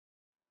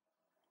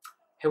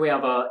Here we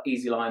have our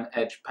EASYLINE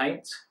Edge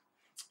paint.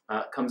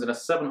 Comes in a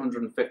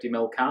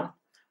 750ml can,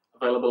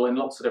 available in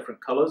lots of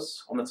different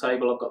colours. On the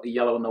table I've got the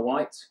yellow and the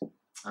white,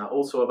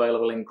 also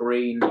available in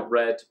green,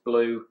 red,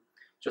 blue,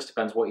 just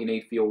depends what you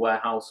need for your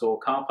warehouse or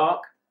car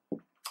park.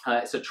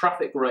 It's a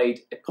traffic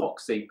grade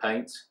epoxy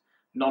paint,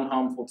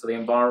 non-harmful to the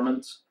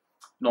environment,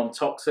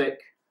 non-toxic,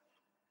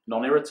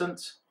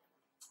 non-irritant.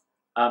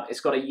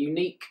 It's got a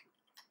unique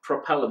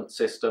propellant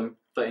system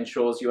that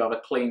ensures you have a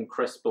clean,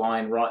 crisp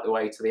line right the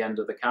way to the end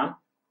of the can.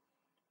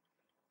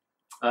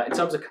 In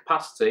terms of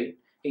capacity,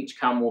 each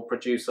can will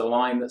produce a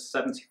line that's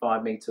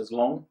 75 metres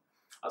long.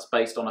 That's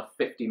based on a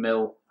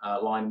 50mm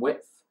line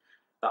width.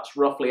 That's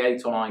roughly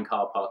 8 or 9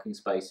 car parking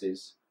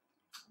spaces.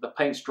 The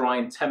paint's dry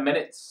in 10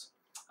 minutes,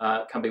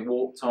 can be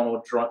walked on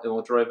or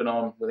driven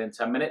on within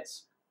 10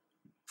 minutes.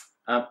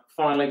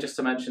 Finally, just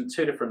to mention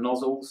 2 different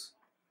nozzles.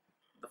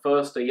 The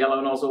first, a yellow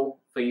nozzle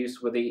for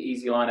use with the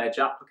EASYLINE Edge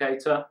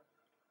applicator,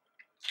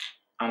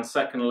 and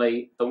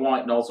secondly, the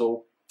white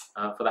nozzle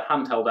for the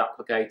handheld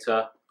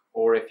applicator,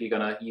 or if you're going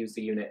to use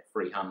the unit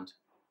freehand.